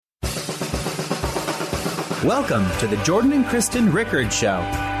Welcome to the Jordan and Kristen Rickards Show.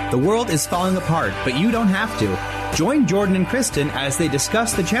 The world is falling apart, but you don't have to. Join Jordan and Kristen as they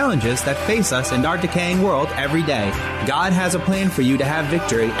discuss the challenges that face us in our decaying world every day. God has a plan for you to have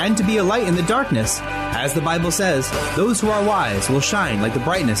victory and to be a light in the darkness. As the Bible says, those who are wise will shine like the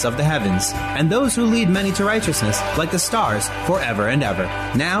brightness of the heavens, and those who lead many to righteousness like the stars forever and ever.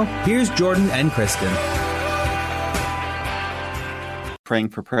 Now, here's Jordan and Kristen. Praying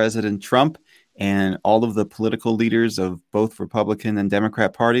for President Trump and all of the political leaders of both Republican and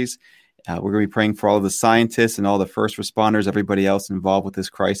Democrat parties. We're going to be praying for all of the scientists and all the first responders, everybody else involved with this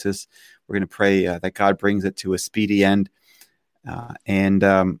crisis. We're going to pray that God brings it to a speedy end. And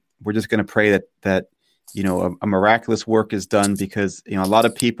we're just going to pray that a miraculous work is done, because, a lot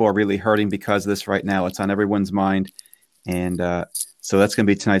of people are really hurting because of this right now. It's on everyone's mind. And so that's going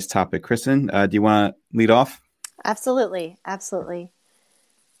to be tonight's topic. Kristen, do you want to lead off? Absolutely. Absolutely.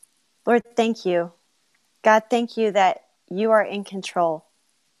 Lord, thank you. God, thank you that you are in control.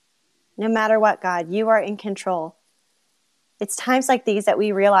 No matter what, God, you are in control. It's times like these that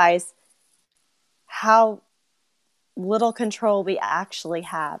we realize how little control we actually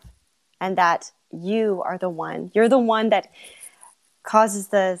have, and that you are the one. You're the one that causes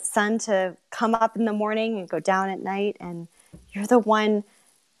the sun to come up in the morning and go down at night, and you're the one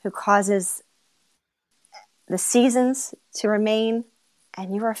who causes the seasons to remain.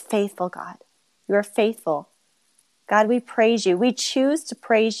 And you are faithful, God. You are faithful. God, we praise you. We choose to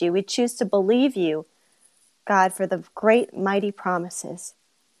praise you. We choose to believe you, God, for the great, mighty promises.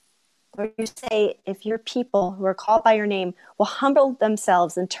 Lord, you say, if your people who are called by your name will humble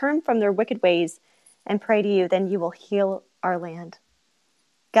themselves and turn from their wicked ways and pray to you, then you will heal our land.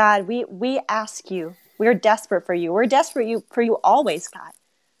 God, we ask you. We are desperate for you. We're desperate for you always, God.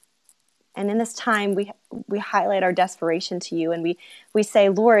 And in this time, we highlight our desperation to you, and we say,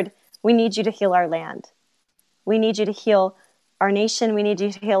 Lord, we need you to heal our land. We need you to heal our nation. We need you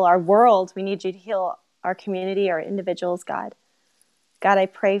to heal our world. We need you to heal our community, our individuals, God. God, I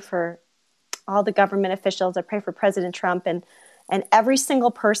pray for all the government officials. I pray for President Trump and every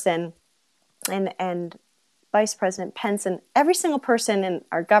single person, and Vice President Pence, and every single person in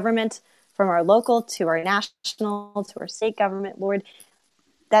our government, from our local to our national to our state government, Lord,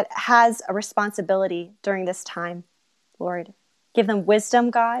 that has a responsibility during this time, Lord. Give them wisdom,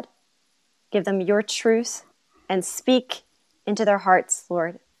 God. Give them your truth, and speak into their hearts,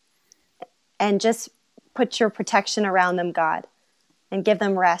 Lord. And just put your protection around them, God, and give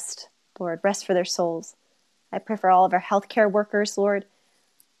them rest, Lord, rest for their souls. I pray for all of our healthcare workers, Lord.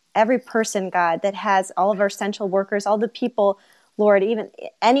 Every person, God, that has all of our essential workers, all the people, Lord, even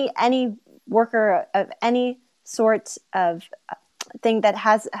any worker of any sort of thing that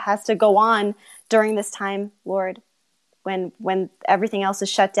has to go on during this time, Lord, when everything else is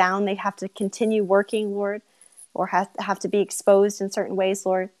shut down, they have to continue working, Lord, or have to be exposed in certain ways,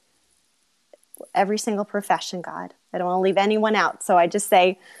 Lord. Every single profession, God. I don't want to leave anyone out, so I just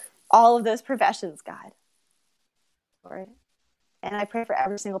say all of those professions, God, Lord. And I pray for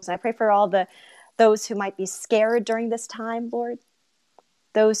every single person. I pray for all those who might be scared during this time, Lord.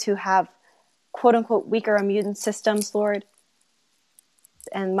 Those who have, quote unquote, weaker immune systems, Lord,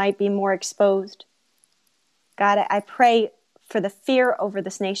 and might be more exposed. God, I pray for the fear over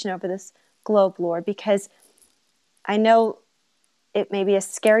this nation, over this globe, Lord, because I know it may be a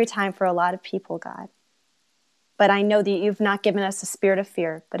scary time for a lot of people, God, but I know that you've not given us a spirit of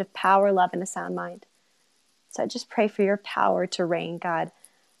fear, but of power, love, and a sound mind. So I just pray for your power to reign, God.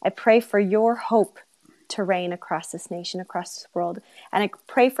 I pray for your hope to reign across this nation, across this world, and I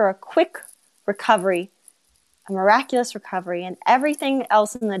pray for a quick recovery, a miraculous recovery, and everything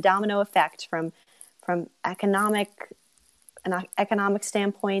else in the domino effect from an economic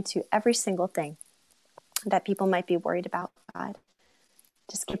standpoint to every single thing that people might be worried about, God.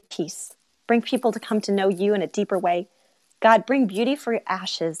 Just give peace. Bring people to come to know you in a deeper way. God, bring beauty for your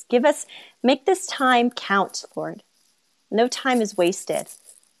ashes. Make this time count, Lord. No time is wasted.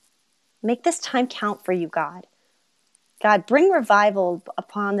 Make this time count for you, God. God, bring revival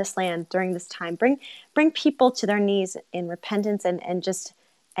upon this land during this time. Bring people to their knees in repentance and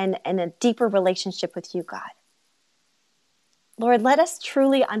a deeper relationship with you, God. Lord, let us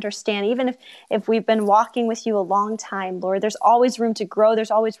truly understand, even if we've been walking with you a long time, Lord, there's always room to grow. There's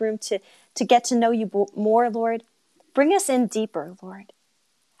always room to get to know you more, Lord. Bring us in deeper, Lord.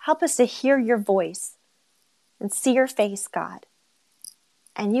 Help us to hear your voice and see your face, God.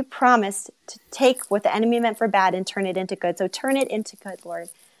 And you promised to take what the enemy meant for bad and turn it into good. So turn it into good, Lord.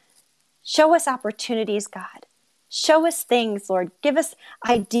 Show us opportunities, God. Show us things, Lord. Give us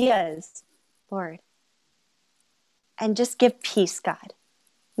ideas, Lord. And just give peace, God.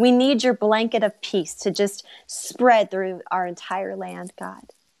 We need your blanket of peace to just spread through our entire land, God.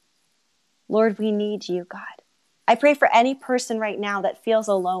 Lord, we need you, God. I pray for any person right now that feels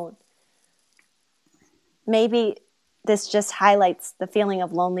alone. Maybe this just highlights the feeling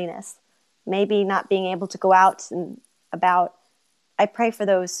of loneliness. Maybe not being able to go out and about. I pray for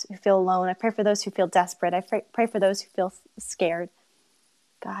those who feel alone. I pray for those who feel desperate. I pray for those who feel scared.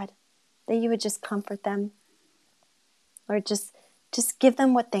 God, that you would just comfort them. Lord, just give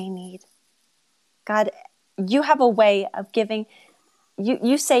them what they need. God, you have a way of giving.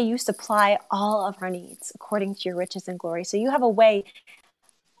 You say you supply all of our needs according to your riches and glory. So you have a way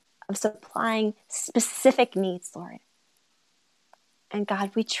of supplying specific needs, Lord. And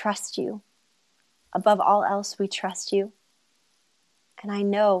God, we trust you. Above all else, we trust you. And I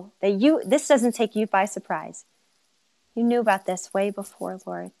know that this doesn't take you by surprise. You knew about this way before,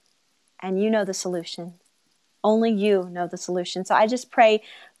 Lord. And you know the solution. Only you know the solution. So I just pray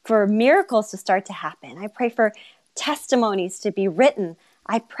for miracles to start to happen. I pray for testimonies to be written.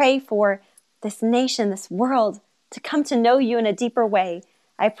 I pray for this nation, this world, to come to know you in a deeper way.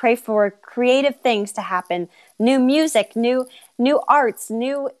 I pray for creative things to happen, new music, new arts,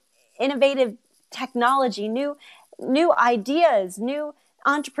 new innovative technology, new ideas, new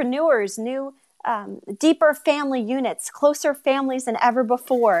entrepreneurs, new deeper family units, closer families than ever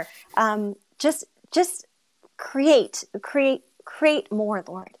before. Just create more,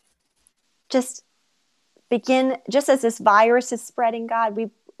 Lord. Just begin, just as this virus is spreading, God,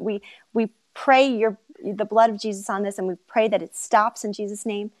 we pray the blood of Jesus on this, and we pray that it stops in Jesus'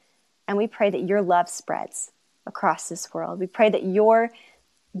 name, and we pray that your love spreads across this world. We pray that your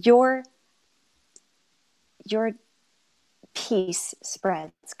peace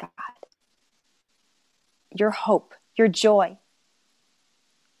spreads, God. Your hope, your joy.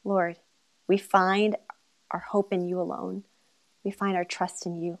 Lord, we find our hope in you alone. We find our trust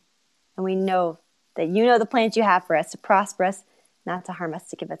in you. And we know that you know the plans you have for us, to prosper us, not to harm us,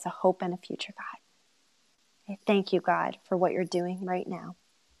 to give us a hope and a future, God. I thank you, God, for what you're doing right now.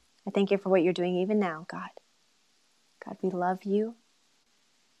 I thank you for what you're doing even now, God. God, we love you.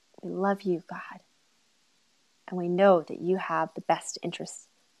 We love you, God. And we know that you have the best interests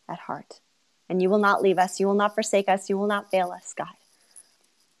at heart. And you will not leave us. You will not forsake us. You will not fail us, God.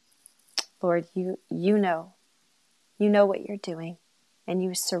 Lord, you know. You know what you're doing. And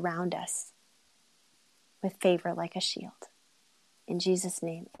you surround us with favor like a shield. In Jesus'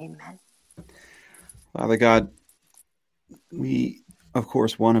 name, amen. Father God, we, of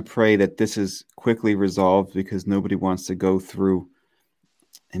course, want to pray that this is quickly resolved, because nobody wants to go through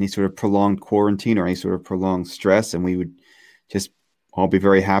any sort of prolonged quarantine or any sort of prolonged stress. And we would just all be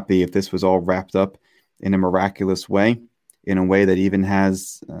very happy if this was all wrapped up in a miraculous way, in a way that even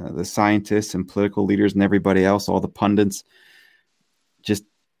has the scientists and political leaders and everybody else, all the pundits, just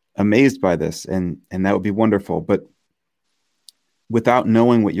amazed by this. And that would be wonderful. But without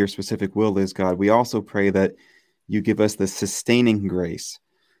knowing what your specific will is, God, we also pray that you give us the sustaining grace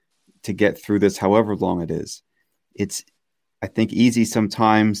to get through this, however long it is. It's, I think, easy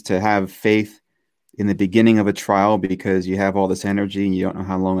sometimes to have faith in the beginning of a trial because you have all this energy and you don't know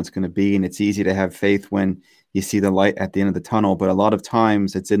how long it's going to be. And it's easy to have faith when you see the light at the end of the tunnel. But a lot of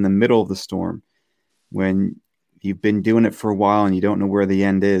times it's in the middle of the storm, when you've been doing it for a while and you don't know where the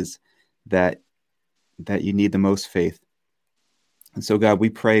end is, that you need the most faith. And so, God, we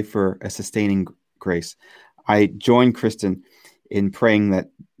pray for a sustaining grace. I join Kristen in praying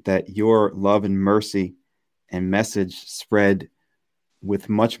that your love and mercy and message spread with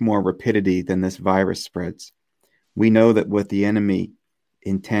much more rapidity than this virus spreads. We know that what the enemy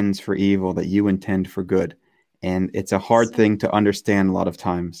intends for evil, that you intend for good. And it's a hard thing to understand a lot of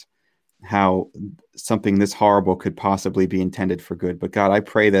times, how something this horrible could possibly be intended for good. But God, I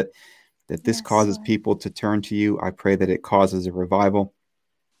pray that this causes people to turn to you. I pray that it causes a revival.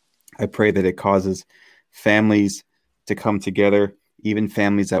 I pray that it causes families to come together, even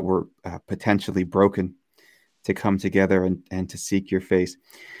families that were potentially broken, to come together and to seek your face.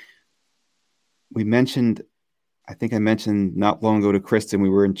 I think I mentioned not long ago to Kristen, we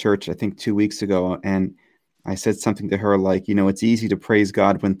were in church, I think 2 weeks ago, and I said something to her like, it's easy to praise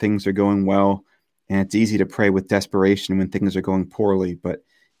God when things are going well, and it's easy to pray with desperation when things are going poorly. But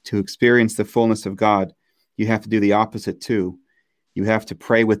to experience the fullness of God, you have to do the opposite too. You have to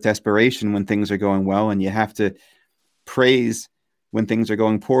pray with desperation when things are going well, and you have to praise when things are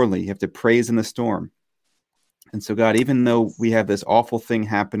going poorly. You have to praise in the storm. And so, God, even though we have this awful thing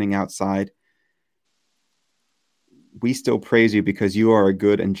happening outside, we still praise you because you are a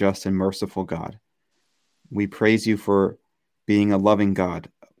good and just and merciful God. We praise you for being a loving God,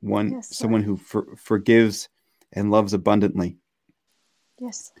 someone who forgives and loves abundantly.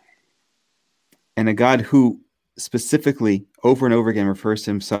 Yes. And a God who specifically over and over again refers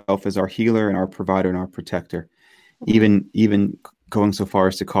to himself as our healer and our provider and our protector, even going so far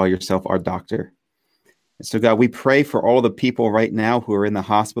as to call yourself our doctor. And so, God, we pray for all the people right now who are in the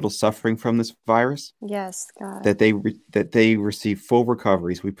hospital suffering from this virus. Yes, God. That they receive full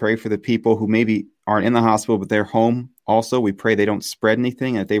recoveries. We pray for the people who maybe aren't in the hospital, but they're home. Also, we pray they don't spread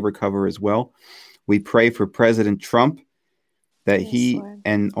anything, that they recover as well. We pray for President Trump, that he Lord.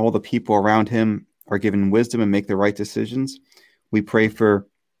 and all the people around him are given wisdom and make the right decisions. We pray for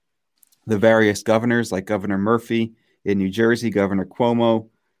the various governors, like Governor Murphy in New Jersey, Governor Cuomo,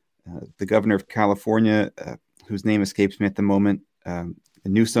 the governor of California, whose name escapes me at the moment,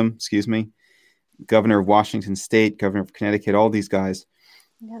 Newsom, governor of Washington State, governor of Connecticut, all these guys.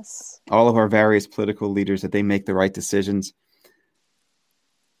 Yes. All of our various political leaders, that they make the right decisions.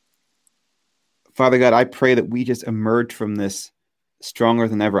 Father God, I pray that we just emerge from this stronger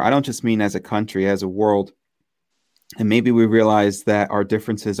than ever. I don't just mean as a country, as a world. And maybe we realize that our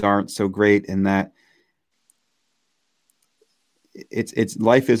differences aren't so great, and that it's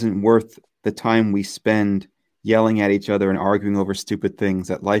life isn't worth the time we spend yelling at each other and arguing over stupid things.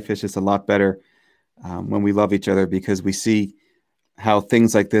 That life is just a lot better when we love each other, because we see how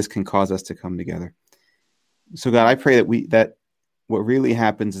things like this can cause us to come together. So God, I pray that what really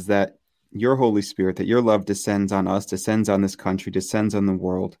happens is that your Holy Spirit, that your love descends on us, descends on this country, descends on the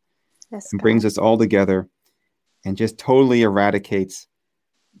world, Yes, and God. brings us all together and just totally eradicates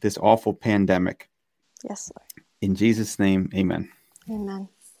this awful pandemic. Yes, Lord. In Jesus' name, amen. Amen.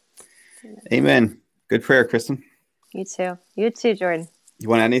 Amen. Good prayer, Kristen. You too. You too, Jordan. You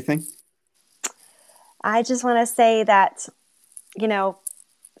want anything? I just want to say that,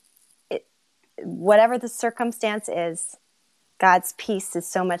 whatever the circumstance is, God's peace is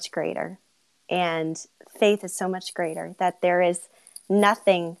so much greater, and faith is so much greater, that there is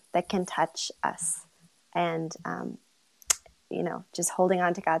nothing that can touch us. And, just holding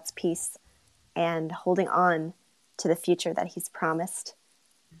on to God's peace and holding on to the future that he's promised,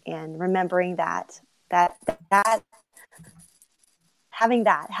 and remembering that having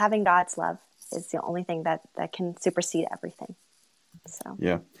God's love is the only thing that can supersede everything. So,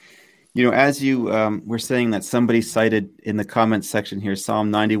 yeah. As you were saying that, somebody cited in the comments section here,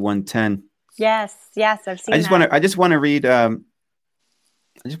 Psalm 91:10. Yes, I've seen that. I just want to read,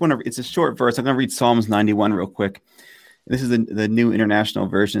 it's a short verse. I'm going to read Psalms 91 real quick. This is the New International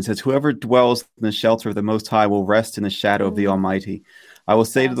Version. It says, "Whoever dwells in the shelter of the Most High will rest in the shadow of the Almighty. I will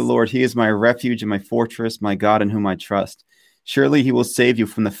say to the Lord, He is my refuge and my fortress, my God in whom I trust. Surely He will save you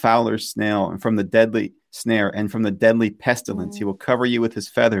from the fowler's snail and from the deadly snare and from the deadly pestilence. He will cover you with His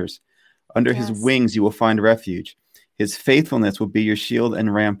feathers. Under His wings you will find refuge. His faithfulness will be your shield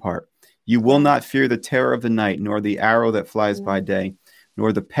and rampart. You will not fear the terror of the night, nor the arrow that flies by day,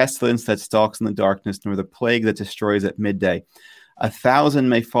 nor the pestilence that stalks in the darkness, nor the plague that destroys at midday. 1,000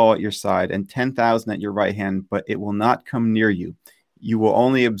 may fall at your side, and 10,000 at your right hand, but it will not come near you. You will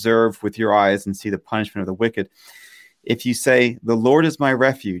only observe with your eyes and see the punishment of the wicked. If you say, 'The Lord is my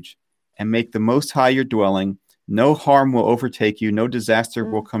refuge,' and make the Most High your dwelling, no harm will overtake you, no disaster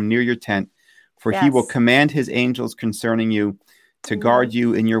will come near your tent, for He will command His angels concerning you to guard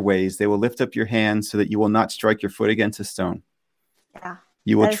you in your ways. They will lift up your hands so that you will not strike your foot against a stone. Yeah.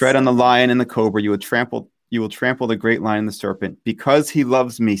 You will tread on the lion and the cobra. You will trample the great lion and the serpent. Because He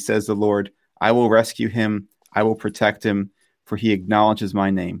loves me, says the Lord, I will rescue him. I will protect him, for he acknowledges my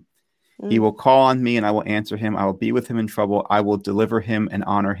name. He will call on me and I will answer him. I will be with him in trouble. I will deliver him and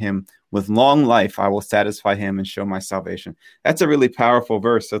honor him. With long life, I will satisfy him and show my salvation." That's a really powerful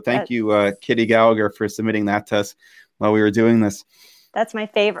verse. So thank you, Kitty Gallagher, for submitting that to us while we were doing this. That's my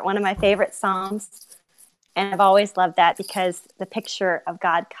favorite, one of my favorite Psalms. And I've always loved that, because the picture of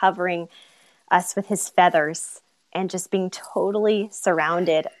God covering us with His feathers and just being totally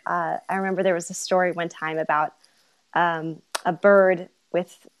surrounded. I remember there was a story one time about a bird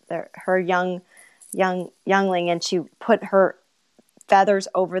with her youngling, and she put her feathers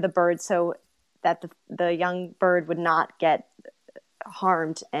over the bird so that the young bird would not get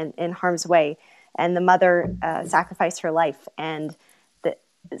harmed and in harm's way. And the mother sacrificed her life. And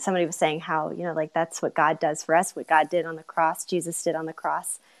somebody was saying how, that's what God does for us, what God did on the cross, Jesus did on the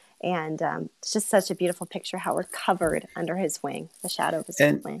cross. And it's just such a beautiful picture how we're covered under His wing, the shadow of His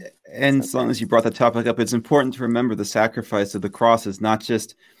wing. And as long as you brought the topic up, it's important to remember the sacrifice of the cross is not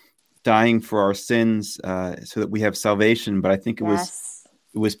just dying for our sins so that we have salvation, but I think it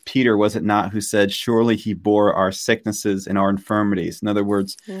was Peter, was it not, who said, "Surely He bore our sicknesses and our infirmities." In other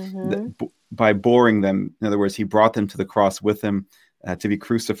words, by boring them, in other words, He brought them to the cross with Him to be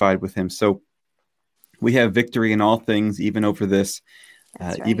crucified with Him. So we have victory in all things, even over this.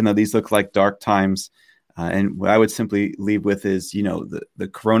 Right. Even though these look like dark times. And what I would simply leave with is, the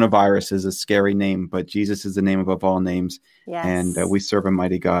coronavirus is a scary name, but Jesus is the name above all names. Yes. And we serve a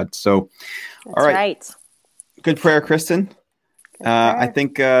mighty God. So, That's all right. right. Good prayer, Kristen. Good prayer. I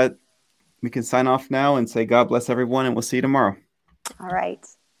think we can sign off now and say God bless everyone, and we'll see you tomorrow. All right.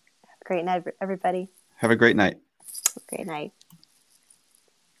 Have a great night, everybody. Have a great night. Great night.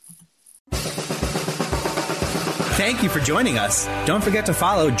 Thank you for joining us. Don't forget to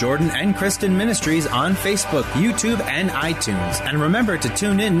follow Jordan and Kristen Ministries on Facebook, YouTube, and iTunes. And remember to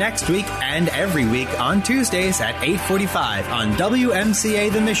tune in next week and every week on Tuesdays at 8:45 on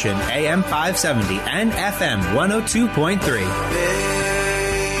WMCA The Mission, AM 570 and FM 102.3.